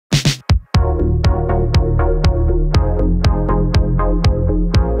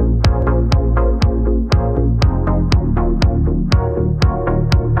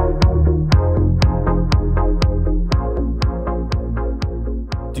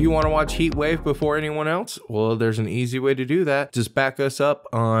Do you want to watch HEETwave before anyone else? Well, there's an easy way to do that. Just back us up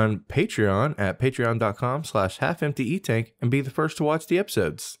on Patreon at patreon.com/halfemptyetank and be the first to watch the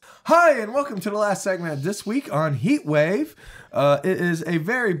episodes. Hi, and welcome to the last segment this week on HEETwave. It is a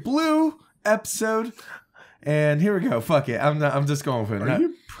very blue episode, and here we go. Fuck it. I'm just going for it. Are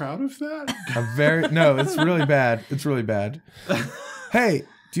you proud of that? No, it's really bad. It's really bad. Hey,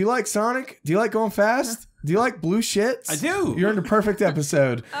 do you like Sonic? Do you like going fast? Do you like blue shits? I do. You're in the perfect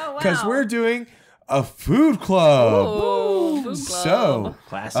episode. Oh, wow. Because we're doing a food club. Ooh, food club. So,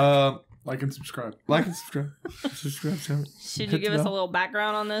 Classic. Like and subscribe. like and subscribe. Should you give us a little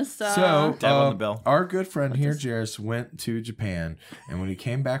background on this? So, Tap on the bell. Our good friend here, Jairus, went to Japan. And when he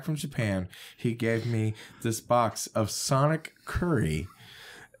came back from Japan, he gave me this box of Sonic curry.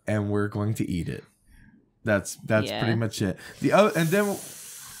 And we're going to eat it. That's pretty much it. And then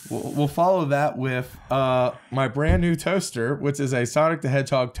we'll follow that with my brand new toaster, which is a Sonic the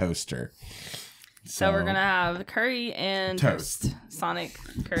Hedgehog toaster. So we're gonna have curry and toast. Sonic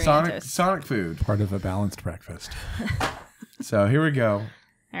curry and toast. Sonic food. Part of a balanced breakfast. So here we go.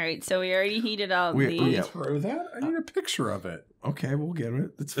 All right, so we already heated up the. Throw that? I need a picture of it. Okay, we'll get it.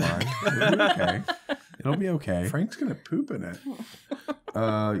 It's fine. It'll be okay. It'll be okay. Frank's gonna poop in it.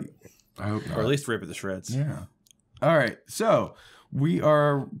 I hope not. Or at least rip it to shreds. Yeah. All right. So we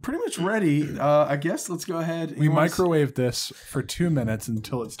are pretty much ready. I guess let's go ahead. We microwaved this for 2 minutes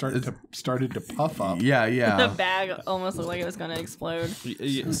until it started to puff up. Yeah. The bag almost looked like it was gonna explode.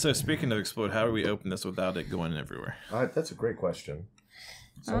 So speaking of explode, how do we open this without it going everywhere? That's a great question.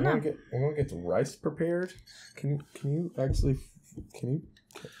 So I'm gonna get the rice prepared. Can you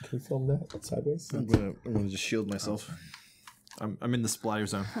film that sideways? I'm gonna just shield myself. I'm in the splash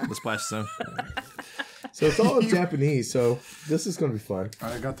zone. The splash zone. So it's all in Japanese. So this is gonna be fun.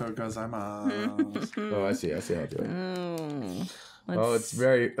 Arigatou gozaimasu. Oh, I see how to do it. Oh, It's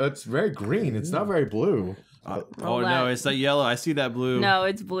very green. It's not very blue. Oh no, it's that yellow. I see that blue. No,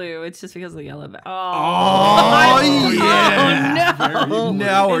 it's blue. It's just because of the yellow bag. Oh yeah! Oh no!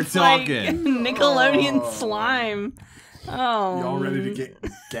 Now we're It's like talking. Nickelodeon slime. Oh, Y'all ready to get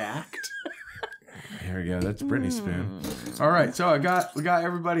gacked? Here we go. That's Brittany's spoon. All right, so we got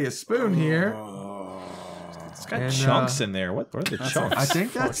everybody a spoon here. It's got chunks in there. What are the chunks? I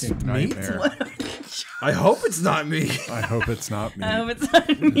think that's meat. Nightmare. I hope it's not me. I hope it's not me. I hope it's not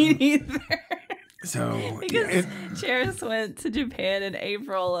me either. So Because Jairus went to Japan in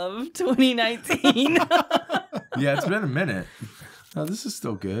April of 2019. yeah, it's been a minute. Oh, this is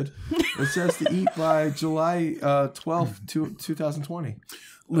still good. It says to eat by July 12th, 2020.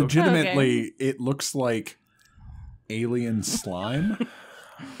 Legitimately, it looks like alien slime.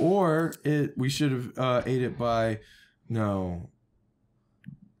 Or we should have ate it by Or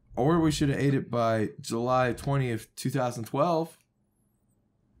we should have ate it by July 20th, 2012.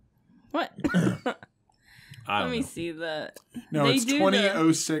 What? Let me see the. No, it's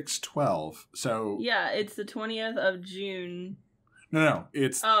 2006-12. So yeah, it's the 20th of June. no,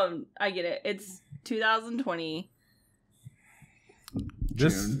 it's Oh, I get it. It's 2020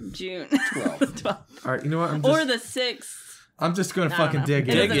 June 12. All right, you know what? or the 6th. I'm just going to I don't fucking know. dig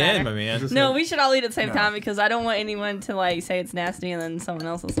It in. doesn't Dig in, matter. my man. No, we should all eat at the same time because I don't want anyone to like say it's nasty and then someone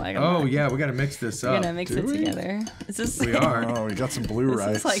else is like, Oh, yeah, we got to mix this we're up. gonna mix it together. It's just We are. Oh, we got some blue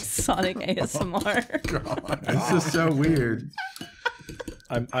rice. It's like Sonic ASMR. This is so weird.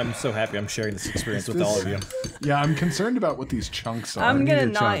 I'm so happy I'm sharing this experience with all of you. Yeah, I'm concerned about what these chunks are. I'm gonna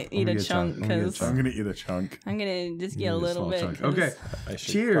need a not chunk. eat I'm a gonna chunk get a chunk. I'm gonna get a because chunk. I'm gonna eat a chunk. I'm gonna just get a little bit. Chunk. 'cause- Okay. I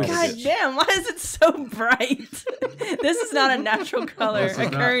should Cheers. probably God damn, why is it so bright? This is not a natural color This is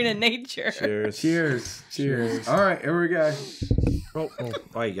not. occurring in nature. Cheers. Cheers. All right, here we go. Oh,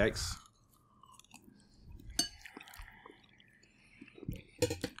 yikes.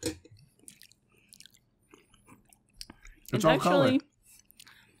 It's all color.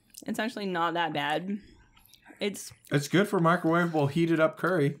 It's actually not that bad. It's It's good for microwavable heated up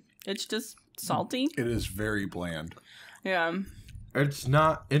curry. just salty. It is very bland. Yeah. It's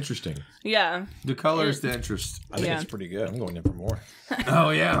not interesting. Yeah. The color is the interest. I think Yeah. it's pretty good. I'm going in for more. Oh,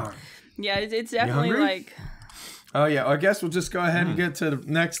 yeah. Yeah, it's definitely hungry? like Oh, yeah. I guess we'll just go ahead and get to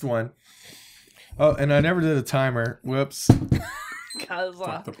the next one. Oh, and I never did a timer. Whoops. cause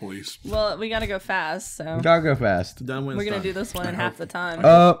Fuck the police. well, we gotta go fast, so Gotta go fast. Done when we're it's gonna done. do this one in half the time.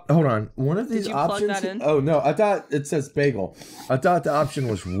 Hold on. One of these you plug options. that in? Oh, no. I thought it says bagel. I thought the option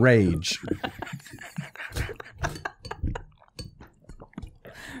was rage.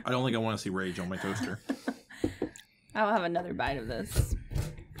 I don't think I want to see rage on my toaster. I'll have another bite of this.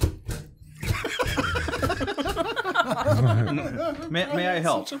 May I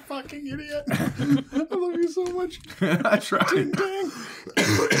help? Such a fucking idiot. I love you so much. I tried. Dang.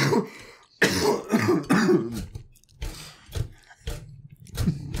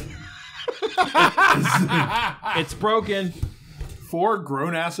 It's broken. 4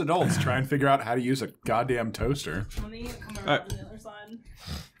 grown-ass adults try and figure out how to use a goddamn toaster. Let me come around to the other side.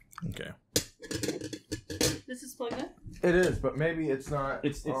 Okay. This is plugged in? It is, but maybe it's not.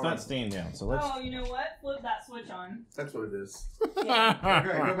 It's not staying down. So let's. Oh, you know what? Flip that switch on. That's what it is. Yeah.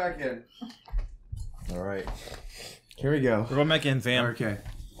 Okay, go back in. All right. Here we go. We're going back in, fam. Okay.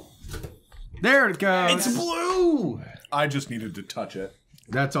 There it goes. It's blue. I just needed to touch it.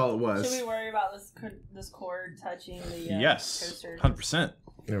 That's all it was. Should we worry about this cord touching the Yes. toaster? 100%.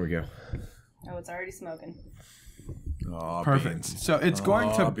 There we go. Oh, it's already smoking. Oh, Perfect. beans. So it's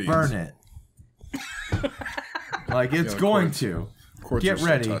going to beans. burn it. Like it's Yeah, going cords. to. Cords Get are still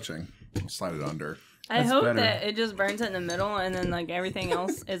ready. touching. Slide it under. I That's hope better. that it just burns it in the middle and then like everything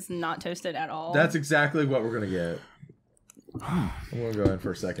else is not toasted at all. That's exactly what we're gonna get. I'm gonna go in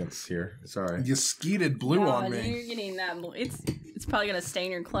for seconds here. Sorry. You skeeted blue God, on me. You're getting that. It's probably gonna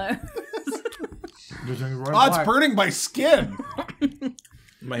stain your clothes. Oh, it's burning my skin.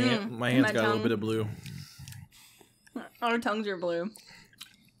 My hand's my got a little tongue. bit of blue. Our tongues are blue.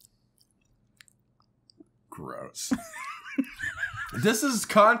 Gross. This is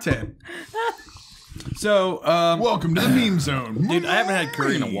content. So, Welcome to the meme zone. Dude, I haven't had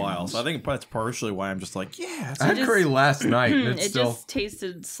curry in a while, so I think that's partially why I'm just like, yeah. I had curry last night, and it's It still. just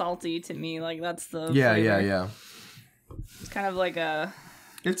tasted salty to me. Like that's the Yeah, flavor. yeah. It's kind of like a.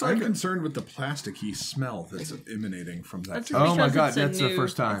 It's I'm like. concerned with the plasticky smell that's emanating from that. That's toaster. Oh my because god, it's a that's the new-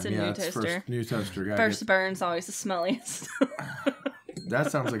 first time. it's a Yeah, new it's toaster. first new toaster. Gotta First get- burn's always the smelliest.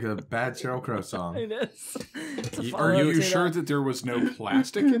 that sounds like a bad Sheryl Crow song. It is. It's a Are follow-up you to sure that. that there was no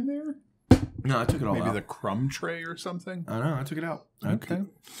plastic in there? No, I took it all Maybe out. the crumb tray or something? I know, I took it out. Okay.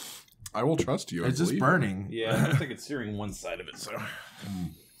 I will trust you. I It's just believe burning. Yeah, it looks like it's searing one side of it, so.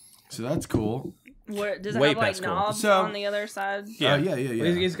 So that's cool. What, does it Way have like past cool. knobs So- on the other side? Yeah, yeah.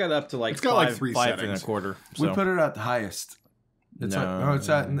 He's got up to like It's got like 5, 3 5 settings. and a quarter. We So. put it at the highest. It's No.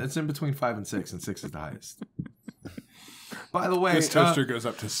 it's in between 5 and 6, and 6 is the highest. By the way, This toaster goes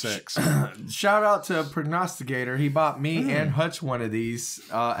up to 6. shout out to Prognosticator. He bought me and Hutch one of these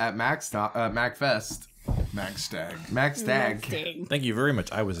at MacFest. Magstag. MacStag. Dang. Thank you very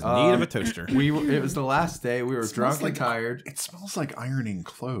much. I was in need of a toaster. It was the last day. We were smells drunk and tired. It smells like ironing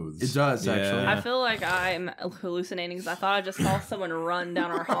clothes. It does Yeah. actually. I feel like I'm hallucinating because I thought I just saw someone run down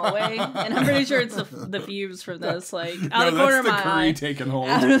our hallway, and I'm pretty sure it's the fumes from this. Like out of the corner of my curry eye, taking hold.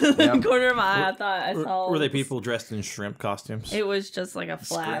 out of the Yep. corner of my eye, I thought I saw. Were they people dressed in shrimp costumes? It was just like a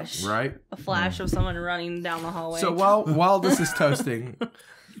flash, Right. a flash of someone running down the hallway. So while this is toasting,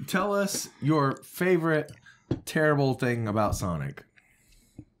 tell us your favorite terrible thing about Sonic.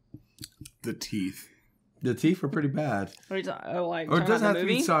 The teeth. The teeth were pretty bad. What are you talking- oh, like Or it talking doesn't about have the to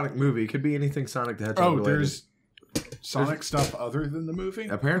be movie? Sonic movie. It could be anything Sonic the Hedgehog Oh, related. there's Sonic stuff other than the movie?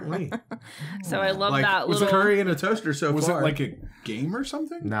 Apparently. So I love Like, that was little. curry in a toaster so Was far. it like a game or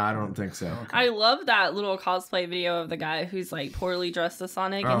something? No, I don't think so. I love that little cosplay video of the guy who's like poorly dressed as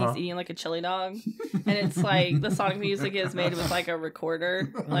Sonic and he's eating like a chili dog, and it's like the Sonic music is made with like a recorder,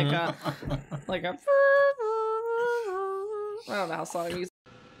 like a. I don't know how Sonic music.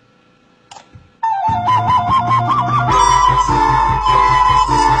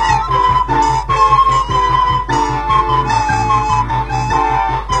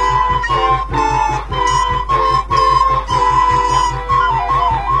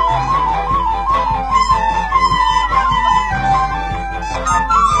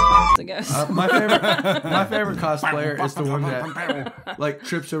 Goes. My favorite cosplayer is the one that like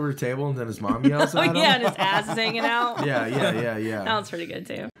trips over a table and then his mom yells Oh at him. yeah, and his ass is hanging out. Yeah. That one's pretty good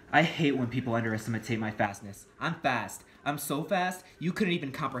too. I hate when people underestimate my fastness. I'm fast. I'm so fast, you couldn't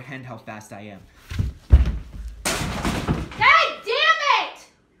even comprehend how fast I am. God damn it!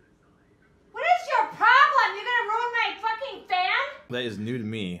 What is your problem? You're gonna ruin my fucking fan? That is new to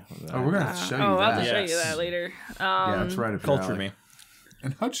me. Oh, we're gonna have to show you I'll have that. to show you Yes. that later. Yeah, it's right up your Culture alley. me.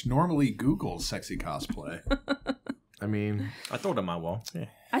 And Hutch normally Googles sexy cosplay. I mean, I throw it on my wall. Yeah.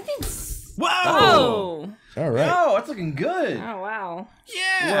 I think. Whoa! Oh! all right. Oh, that's looking good. Oh wow!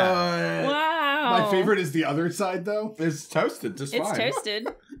 Yeah. Wow! My favorite is the other side, though. It's toasted just It's fine. toasted.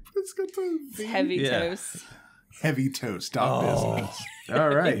 It's got the It's heavy Yeah. toast. heavy toast. Business. All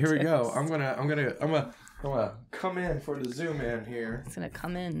right, here we go. I'm gonna come in for the zoom in here. It's gonna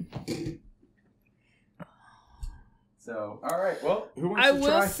come in. So, all right. Well, who wants I to will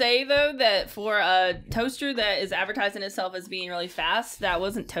try? say though that for a toaster that is advertising itself as being really fast, that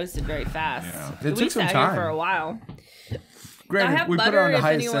wasn't toasted very fast. Yeah. It We took some sat time. here for a while. Granted, I have we put it butter on the if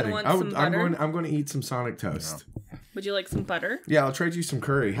highest anyone setting. wants some butter. I'm going to eat some Sonic toast. Would you like some butter? Yeah, I'll trade you some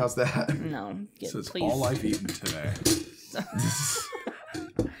curry. How's that? No, This is please. all I've eaten today.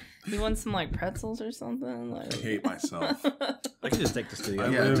 You want some like pretzels or something? I Like... hate myself. I can just take this to you. I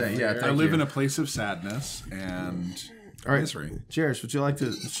Yeah, live you. in a place of sadness and All right, misery. Jairus, would you like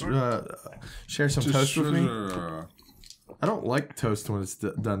to share some toast with me? I don't like toast when it's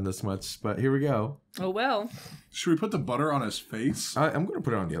done this much, but here we go. Oh well. Should we put the butter on his face? I'm gonna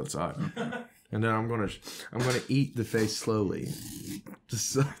put it on the other side, and then I'm gonna eat the face slowly.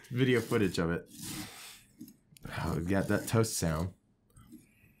 Just video footage of it. Oh, we got that toast sound.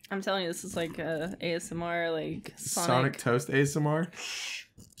 I'm telling you, this is like ASMR, like Sonic toast ASMR.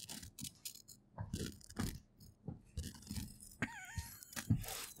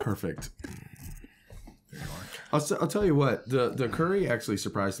 Perfect. I'll tell you what, the curry actually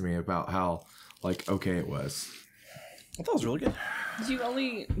surprised me about how like okay it was. I thought it was really good. Did you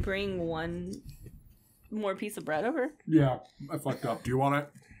only bring one more piece of bread over? Yeah, I fucked up. Do you want it?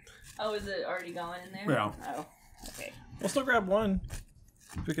 Oh, is it already gone in there? Yeah. Oh, okay. We'll still grab one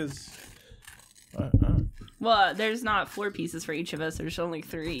because. Well, there's not 4 pieces for each of us. There's only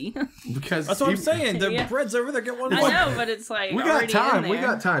 3. Because That's what I'm saying. The Yeah. bread's over there. Get one. I know, but it's like we got already time. in We there.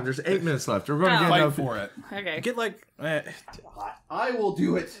 got time. There's 8 minutes left. We're going to Oh. get Fight enough for it. Okay. Get like. I will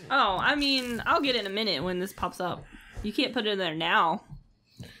do it. Oh, I mean, I'll get in a minute when this pops up. You can't put it in there now.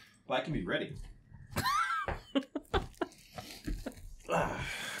 Well, I can be ready.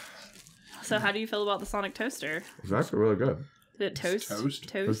 So, how do you feel about the Sonic toaster? It's actually really good. Did it toast?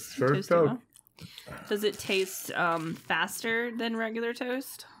 Toast? It's very Toasty toast. well? Does it taste faster than regular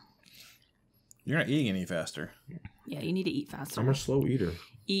toast? You're not eating any faster. Yeah, you need to eat faster. I'm a slow eater.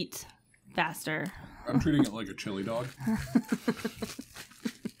 Eat faster. I'm treating it like a chili dog.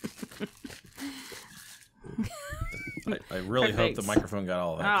 I really hope the Perfect. microphone got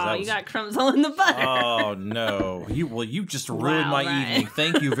all of that. 'cause Oh, that you was- got crumbs all in the butter. Oh no! You just ruined my Ryan. evening.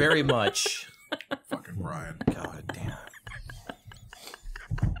 Thank you very much. Fucking Brian. God damn.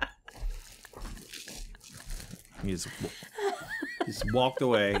 He's walked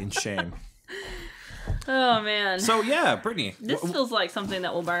away in shame. Oh man. So yeah, Brittany. This feels like something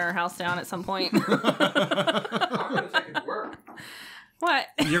that will burn our house down at some point. I'm going to take it to work. What?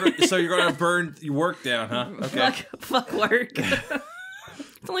 So you're gonna burn your work down, huh? Okay. Fuck work.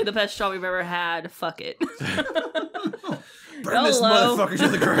 It's only the best job we've ever had. Fuck it. Burn this YOLO. motherfucker to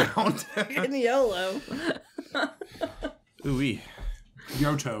the ground. In YOLO. Ooh-wee.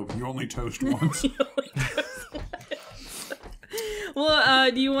 Yoto, you only toast once. Well,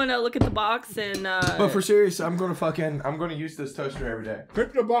 do you want to look at the box and? But for serious, I'm going to use this toaster every day.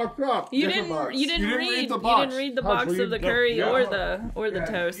 Pick the box up. you different didn't. box. You didn't You didn't read. read the You box. didn't read the Hutch, box will you of the go- curry yeah, or hold the You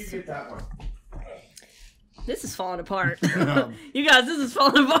toast. get that one. This is falling apart. You guys, this is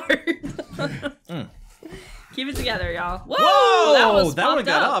falling apart. Keep it together, y'all. Whoa, Whoa! That one popped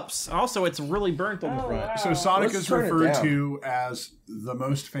got up. ups. Also, it's really burnt on the front. So Sonic Let's is turn it referred down. to as the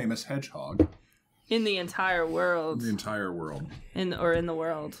most famous hedgehog In the entire world, in the entire world. in the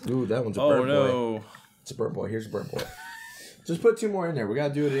world. Ooh, that one's a Oh burnt boy. no! It's a burnt boy. Here's a burnt boy. Just put 2 more in there. We got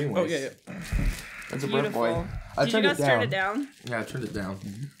to do it anyways. Oh yeah. That's a burnt boy. Beautiful. I Did you turned guys it down. turn it down? Yeah, I turned it down.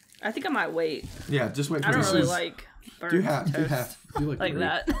 I think I might wait. Yeah, just wait for I don't this. really like burnt Do toast like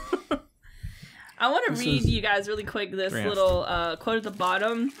that. I want to read you guys really quick this Draft. little quote at the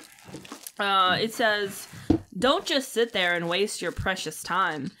bottom. It says, "Don't just sit there and waste your precious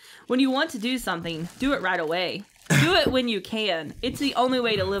time. When you want to do something, do it right away. Do it when you can. It's the only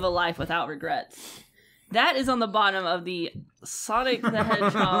way to live a life without regrets." That is on the bottom of the Sonic the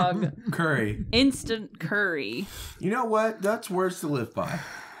Hedgehog Curry. instant curry. You know what? That's words to live by.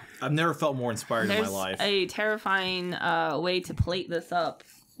 I've never felt more inspired in my There's life. a terrifying way to plate this up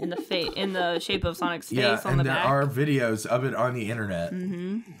in the in the shape of Sonic's face Yeah, on and the there back. are videos of it on the internet.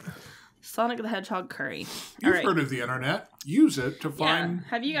 Sonic the Hedgehog curry. You've All right. heard of the internet. Use it to Yeah. find.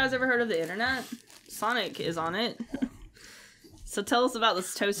 Have you guys ever heard of the internet? Sonic is on it. So tell us about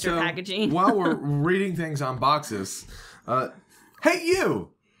this toaster packaging. While we're reading things on boxes, hey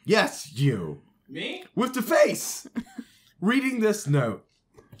you! Yes, you. Me? With the face! Reading this note.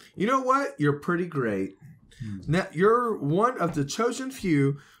 You know what? You're pretty great. Now, you're one of the chosen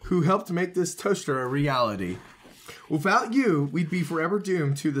few who helped make this toaster a reality. Without you, we'd be forever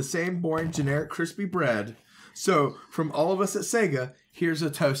doomed to the same boring, generic, crispy bread. So, from all of us at Sega, here's a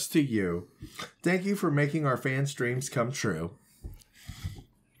toast to you. Thank you for making our fans' dreams come true.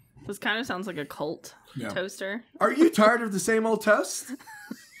 This kind of sounds like a cult toaster. Are you tired of the same old toast?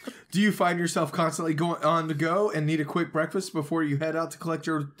 Do you find yourself constantly going on the go and need a quick breakfast before you head out to collect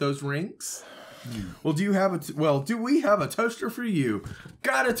those rings? Well, do we have a toaster for you?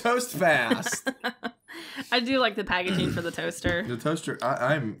 Gotta toast fast. I do like the packaging for the toaster. The toaster.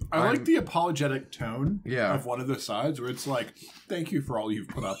 I like the apologetic tone Yeah. of one of the sides where it's like, "Thank you for all you've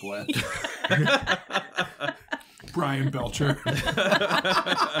put up with." Brian Belcher.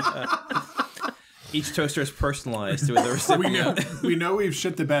 Each toaster is personalized to the recipient. We know we've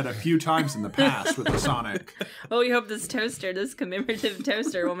shit the bed a few times in the past with the Sonic. Well, we hope this commemorative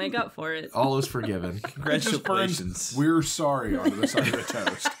toaster, will make up for it. all is forgiven. Congratulations. We're sorry on the side of the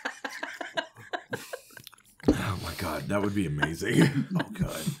toast. Oh my god, that would be amazing. Oh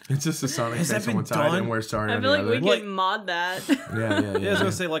god, it's just a Sonic Has face that on one been side done? and we're sorry I on feel the like other. we could mod that. Yeah. Yeah, I was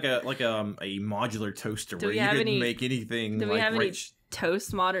gonna say like a modular toaster Do where we you have could any- make anything. Do we like have any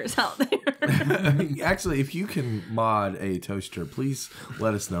toast modders out there? Actually, if you can mod a toaster, please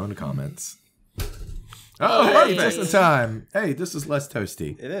let us know in the comments. Oh, Hey. hey, just in time. Hey, this is less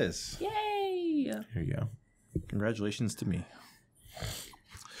toasty. It is. Yay! Here you go. Congratulations to me.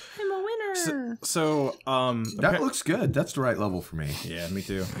 I'm a winner. So That looks good. That's the right level for me. yeah, me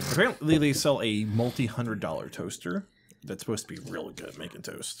too. Apparently, they sell a multi-$100 toaster that's supposed to be really good at making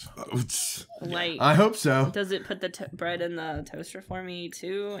toast. Like, I hope so. does it put the bread in the toaster for me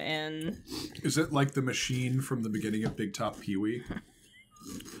too? And Is it like the machine from the beginning of Big Top Pee-wee?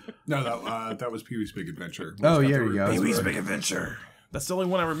 No, that was Pee-wee's Big Adventure. Oh, yeah, there you go. Pee-wee's Big Adventure. That's the only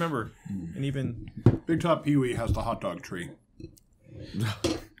one I remember. And even Big Top Pee-wee has the hot dog tree.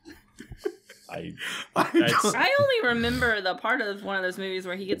 I I only remember the part of one of those movies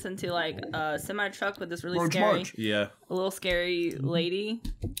where he gets into like a semi truck with this really March, scary, March. yeah. a little scary lady.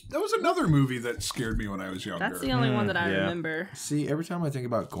 That was another movie that scared me when I was younger. That's the only one that I yeah. remember. See, every time I think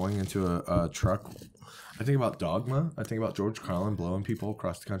about going into a truck, I think about Dogma. I think about George Carlin blowing people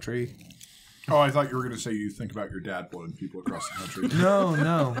across the country. Oh, I thought you were going to say you think about your dad blowing people across the country.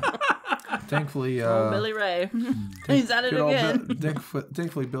 No. Thankfully, Billy Ray. He's at it good old again.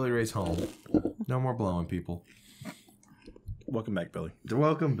 thankfully, Billy Ray's home. No more blowing people. Welcome back, Billy.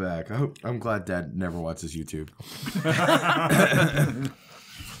 Welcome back. I'm glad Dad never watches YouTube.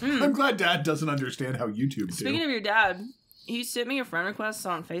 I'm glad Dad doesn't understand how YouTube Speaking do. of your dad, he sent me a friend request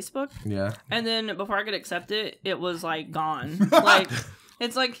on Facebook, Yeah. and then before I could accept it, it was like gone. Like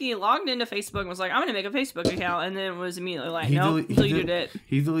it's like he logged into Facebook and was like, "I'm gonna make a Facebook account," and then was immediately like, "Nope, deleted it."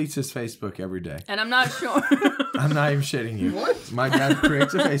 He deletes his Facebook every day. And I'm not sure. I'm not even shitting you. What? My dad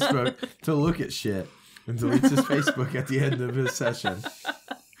creates a Facebook to look at shit and deletes his Facebook at the end of his session.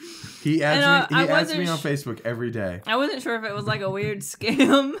 He adds me. He adds me on Facebook every day. I wasn't sure if it was like a weird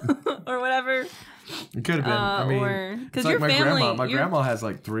scam or whatever. It could have been. I mean, or it's because like your my family, grandma. My grandma has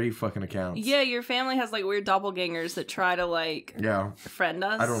like 3 fucking accounts. yeah, your family has like weird doppelgangers that try to like Yeah. friend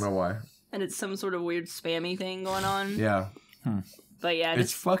us. I don't know why. And it's some sort of weird spammy thing going on. Yeah. But yeah, I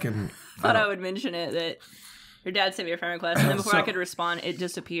It's just fucking. thought I would mention it that your dad sent me a friend request, and then before I could respond, it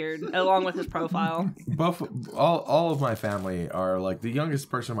disappeared along with his profile. All of my family are like, the youngest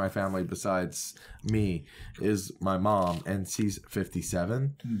person in my family besides me is my mom, and she's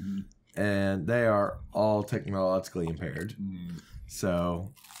 57. Mm-hmm. And they are all technologically impaired.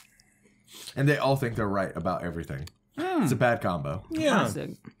 So, and they all think they're right about everything. It's a bad combo. Yeah.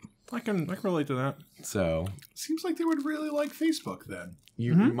 Classic. I can relate to that. So, Seems like they would really like Facebook then.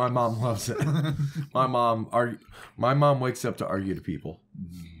 my mom loves it. My mom wakes up to argue to people.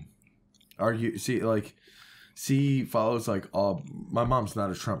 Argue. See, like, she follows like all. My mom's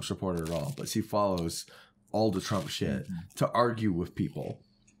not a Trump supporter at all, but she follows all the Trump shit to argue with people.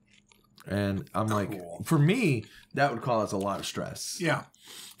 And I'm like, for me, that would cause a lot of stress. Yeah.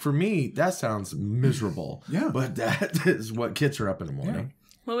 For me, that sounds miserable. Yeah. But that is what gets her up in the morning.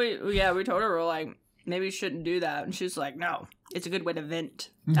 Well, we told her, we're like, maybe you shouldn't do that. And she's like, no, it's a good way to vent.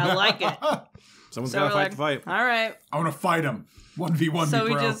 I like it. Someone's So gotta we're fight the like, fight. all right. I want to fight him. 1v1 So me,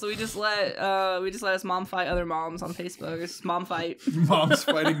 we bro. just let his mom fight other moms on Facebook. It's mom fight. Moms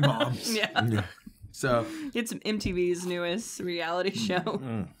fighting moms. Yeah. So, It's MTV's newest reality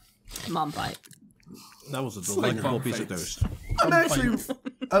show. Mom fight. That was a like delightful bone piece of fights. toast. I'm actually,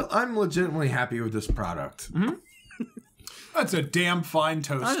 I'm legitimately happy with this product. That's a damn fine That's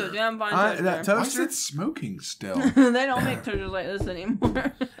a toaster. damn fine That toaster. Why is toaster, it smoking still? They don't make toasters like this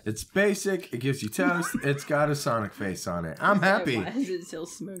anymore. it's basic. It gives you toast. It's got a Sonic face on it. I'm happy. Why is it still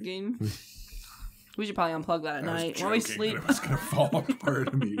smoking? We should probably unplug that at night while we sleep. It was going to fall apart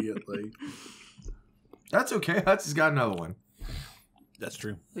immediately. That's okay. Hutch has got another one. That's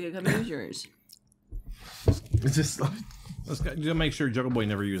true. We can come use yours. It's just like, Let's make sure Juggle Boy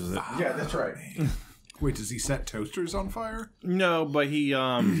never uses it. yeah, that's right. Wait, does he set toasters on fire? No, but he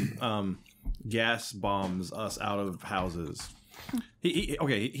gas bombs us out of houses. He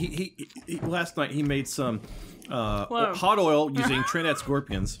last night he made some hot oil using Trinidad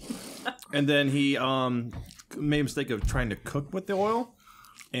scorpions, and then he made a mistake of trying to cook with the oil,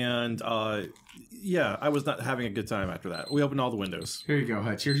 and yeah, I was not having a good time after that. We opened all the windows. Here you go,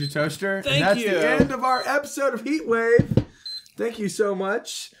 Hutch. Here's your toaster. Thank and that's you. the end of our episode of HEETwave. Thank you so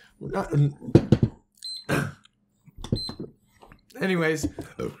much. Anyways,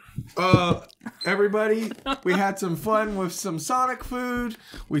 everybody, we had some fun with some Sonic food.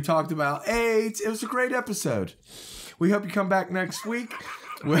 We talked about AIDS. It was a great episode. We hope you come back next week.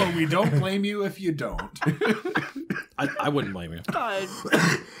 Well, we don't blame you if you don't. I wouldn't blame you. God.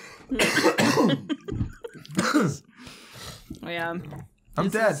 Yeah. I'm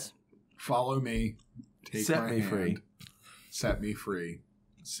dead. Follow me. Take Set my me hand. free. Set me free.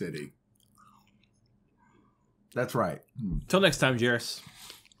 City. That's right. Till next time, Jairus.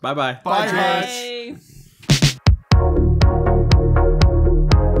 Bye-bye. Bye, Bye.